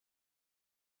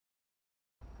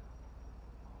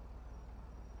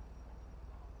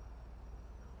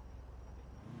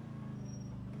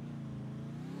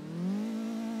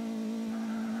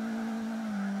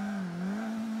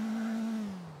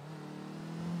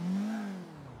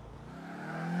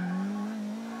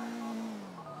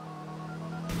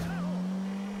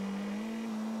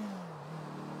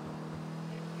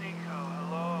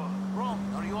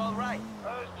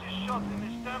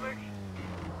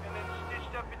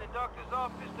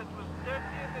office that was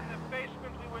dirtier than the basement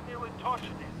we were nearly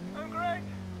tortured in. I'm Greg.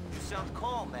 You sound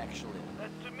calm, actually. That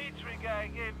Dimitri guy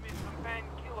gave me some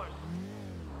painkillers.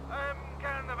 I'm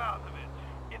kind of out of it.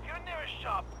 If you're near a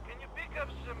shop, can you pick up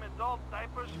some adult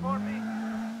diapers for me?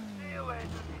 See you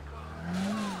later, Niko.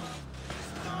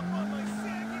 Stop on my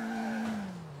saggy...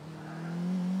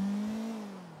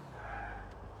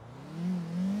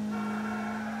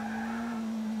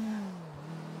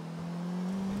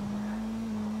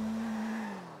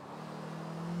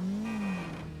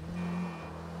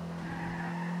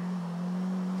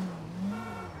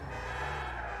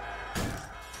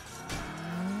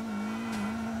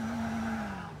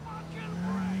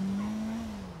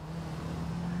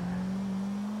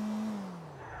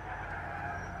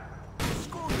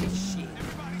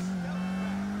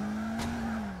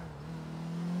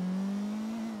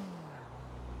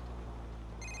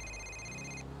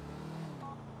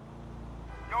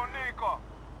 Yo, Niko,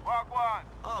 walk on.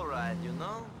 All right, you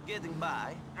know, getting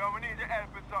by. Yo, we need your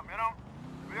help with something, you know?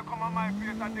 Will you come on my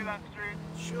place at Dillon Street?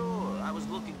 Sure, I was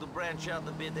looking to branch out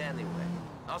a bit anyway.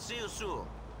 I'll see you soon.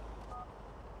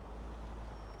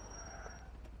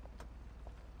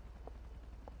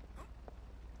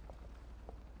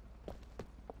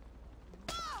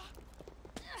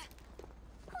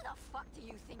 Who the fuck do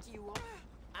you think you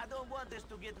are? I don't want this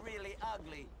to get really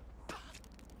ugly.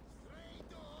 Stray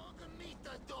dog, meet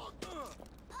the dog.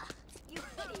 You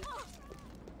idiot.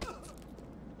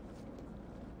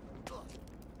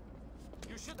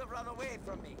 You should have run away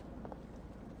from me.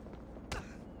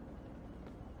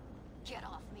 Get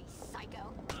off me,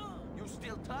 psycho. You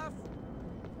still tough?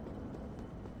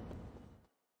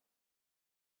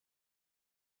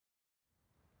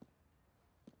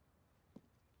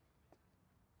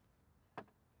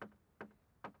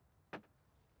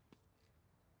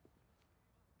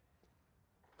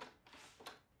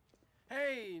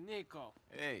 Hey, Niko.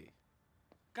 Hey,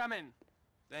 Come in.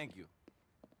 thank you.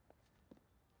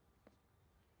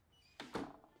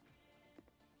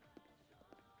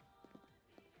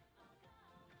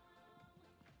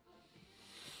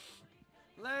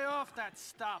 Lay off that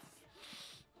stuff.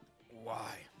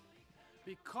 Why?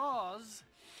 Because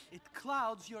it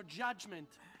clouds your judgment.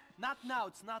 Not now,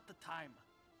 it's not the time.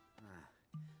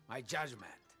 My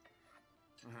judgment.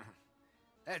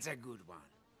 That's a good one.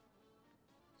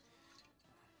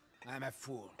 I'm a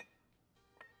fool.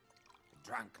 A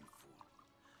drunken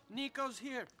fool. Niko's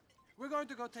here. We're going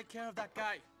to go take care of that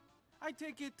guy. I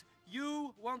take it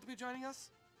you won't be joining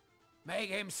us? Make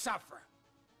him suffer.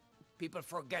 People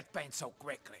forget pain so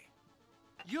quickly.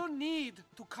 You need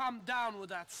to calm down with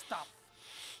that stuff.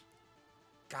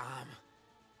 Calm.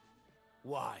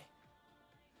 Why?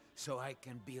 So I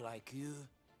can be like you,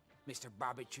 Mr.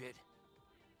 Barbitrid?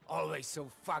 Always so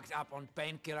fucked up on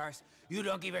painkillers, you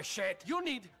don't give a shit? You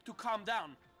need to calm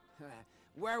down.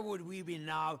 Where would we be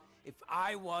now if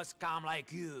I was calm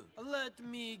like you? Let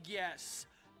me guess.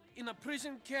 In a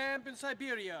prison camp in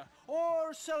Siberia,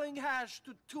 or selling hash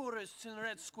to tourists in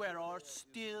Red Square, or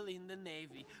still in the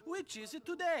Navy. Which is it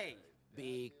today?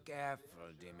 Be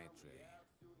careful, Dimitri.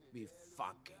 Be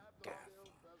fucking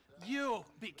careful. You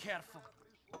be careful.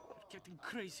 You're getting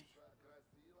crazy.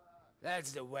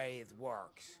 That's the way it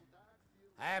works.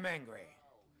 I am angry.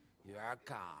 You are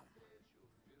calm.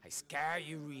 I scare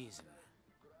you reason.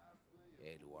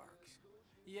 It works.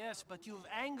 Yes, but you've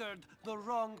angered the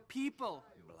wrong people.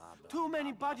 Blah, blah, Too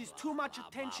many blah, bodies, blah, too much blah,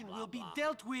 attention blah, will be blah.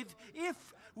 dealt with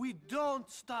if we don't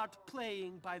start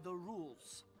playing by the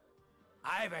rules.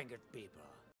 I've angered people.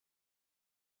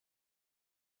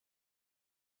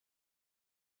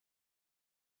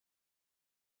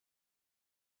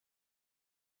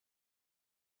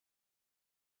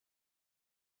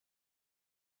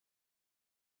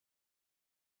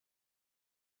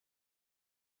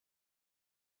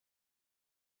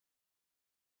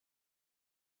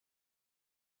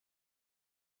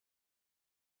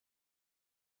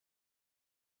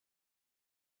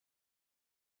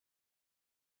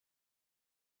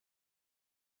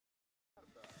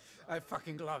 I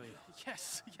fucking love you.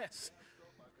 Yes, yes,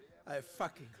 I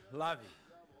fucking love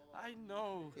you. I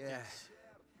know. Yeah.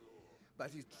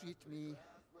 But you treat me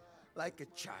like a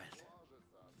child.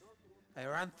 I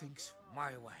run things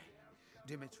my way.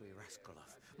 Dimitri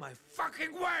Raskolov, my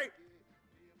fucking way!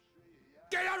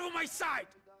 Get out of my sight!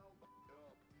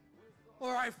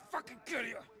 Or I fucking kill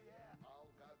you!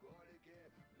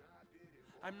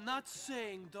 I'm not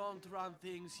saying don't run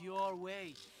things your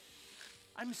way.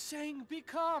 I'm saying be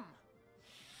calm.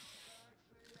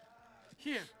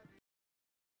 Here,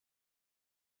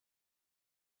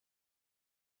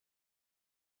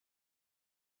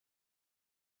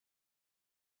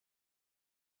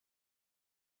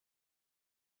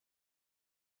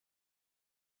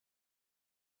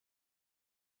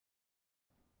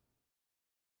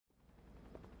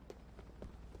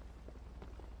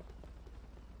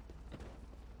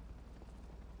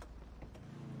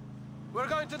 We're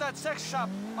going to that sex shop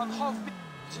on Hov.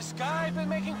 This guy been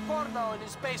making porno in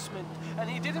his basement, and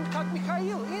he didn't cut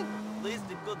Mikhail in. Least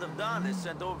he could have done is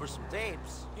sent over some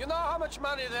tapes. You know how much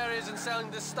money there is in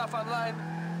selling this stuff online?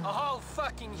 A whole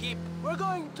fucking heap. We're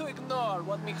going to ignore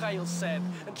what Mikhail said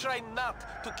and try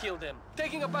not to kill them.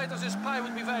 Taking a bite of this pie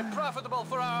would be very profitable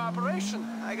for our operation.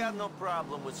 I got no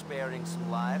problem with sparing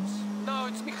some lives. No,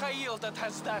 it's Mikhail that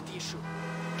has that issue.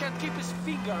 Can't keep his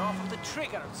finger off of the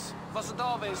triggers. Wasn't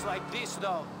always like this,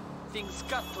 though. Things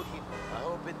got to him. I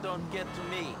hope it don't get to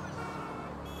me.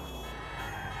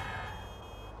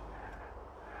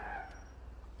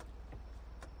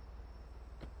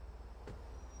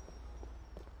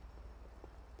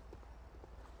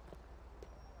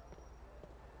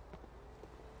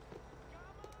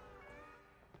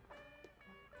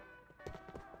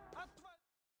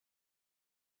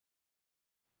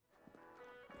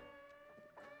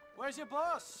 Where's your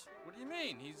boss? What do you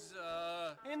mean? He's,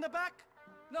 In the back?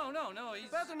 No, he's...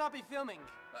 Better not be filming.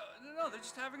 No, they're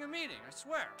just having a meeting, I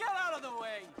swear. Get out of the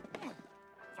way!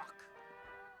 Fuck.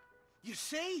 You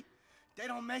see? They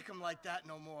don't make them like that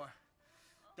no more.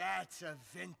 That's a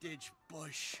vintage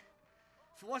Bush.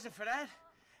 If it wasn't for that,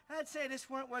 I'd say this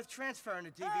weren't worth transferring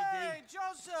to DVD. Hey,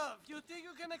 Joseph! You think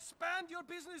you can expand your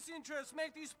business interests,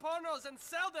 make these pornos and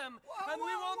sell them, and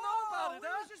we won't know about it, We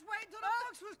huh? was just waiting till the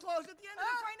books was closed at the end of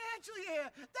the financial year.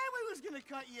 Then we was gonna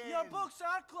cut you Your in. books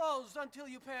are closed until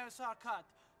you pay us our cut.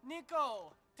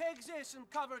 Niko, take this and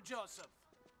cover Joseph.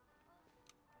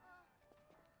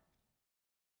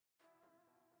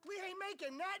 We ain't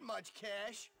making that much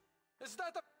cash. Is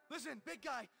that the... Listen, big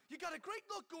guy, you got a great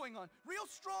look going on. Real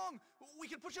strong.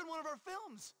 We could put you in one of our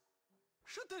films.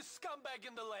 Shoot this scumbag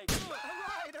in the leg. All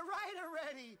right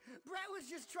already. Brett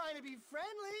was just trying to be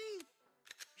friendly.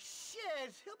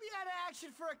 Shit, he'll be out of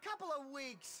action for a couple of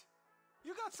weeks.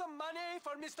 You got some money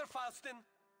for Mr. Faustin?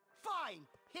 Fine,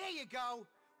 here you go.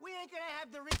 We ain't gonna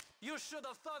have the You should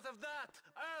have thought of that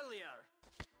earlier.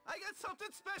 I got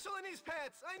something special in these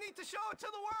pants. I need to show it to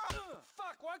the world.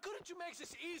 Fuck, why couldn't you make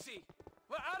this easy?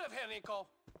 We're out of here, Niko.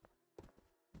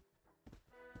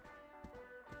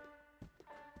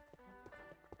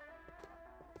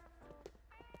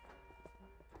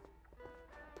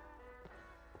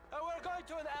 We're going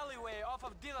to an alleyway off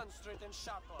of Dillon Street in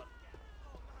Sharpton.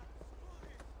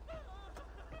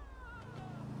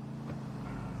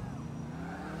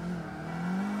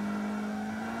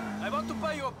 I want to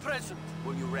buy you a present.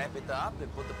 Will you wrap it up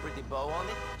and put a pretty bow on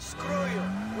it? Screw you.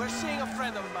 We're seeing a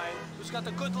friend of mine who's got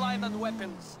a good line on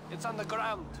weapons. It's on the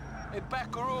ground. A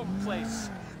back room place.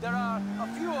 There are a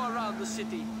few around the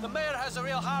city. The mayor has a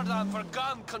real hard-on for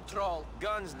gun control.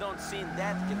 Guns don't seem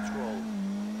that controlled.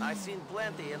 I seen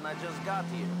plenty and I just got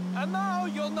here. And now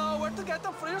you'll know where to get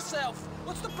them for yourself.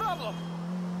 What's the problem?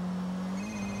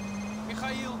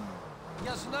 Михаил,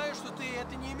 я знаю, что ты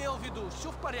это не имел в виду. Все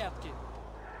в порядке.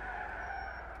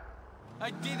 I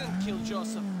didn't kill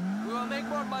Joseph. We will make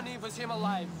more money with him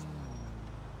alive.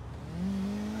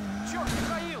 Черт,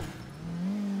 Михаил!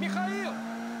 Михаил!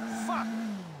 Fuck!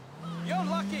 You're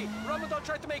lucky. Ramadan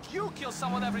tried to make you kill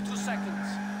someone every 2 seconds.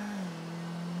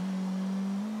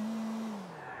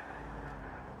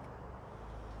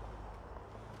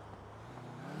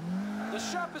 The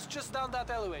shop is just down that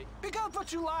alleyway. Pick out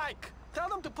what you like. Tell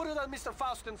them to put it on Mr.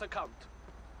 Faustin's account.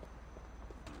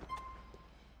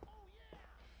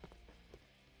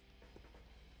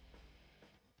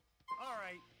 All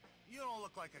right, you don't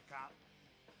look like a cop.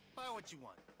 Buy what you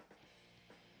want.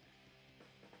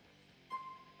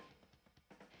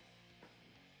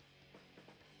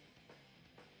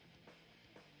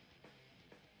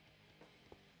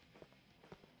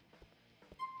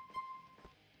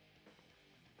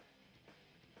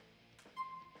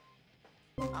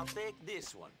 I'll take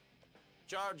this one.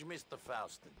 Charge Mr.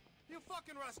 Faustin. You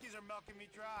fucking Ruskies are milking me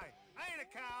dry. I ain't a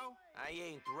cow. I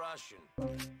ain't Russian.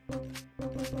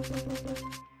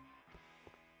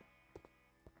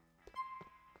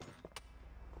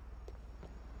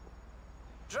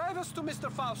 Drive us to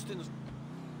Mr. Faustin's.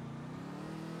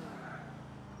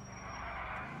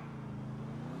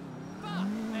 Fuck,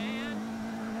 man!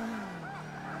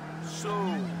 So,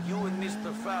 you and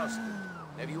Mr. Faustin,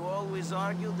 have you always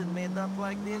argued and made up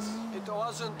like this? It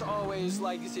wasn't always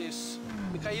like this.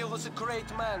 Mikhail was a great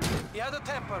man. He had a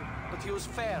temper, but he was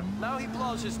fair. Now he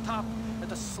blows his top at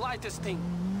the slightest thing.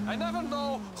 I never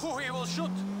know who he will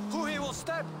shoot, who he will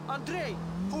stab. Andrei,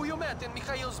 who you met in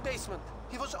Mikhail's basement.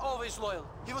 He was always loyal.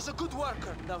 He was a good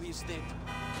worker. Now he's dead.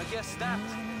 I guess that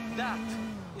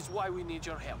is why we need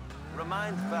your help.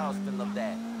 Remind Faustin of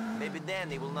that. Maybe then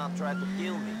he will not try to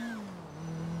kill me.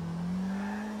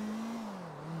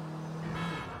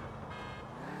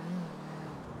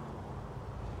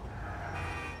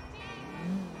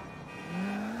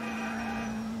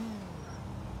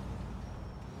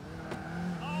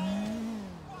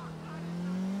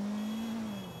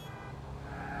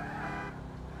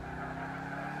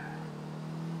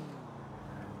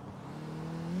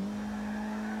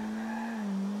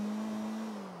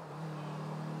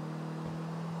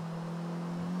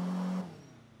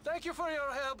 Thank you for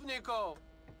your help, Niko.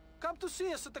 Come to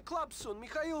see us at the club soon.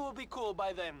 Mikhail will be cool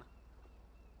by then.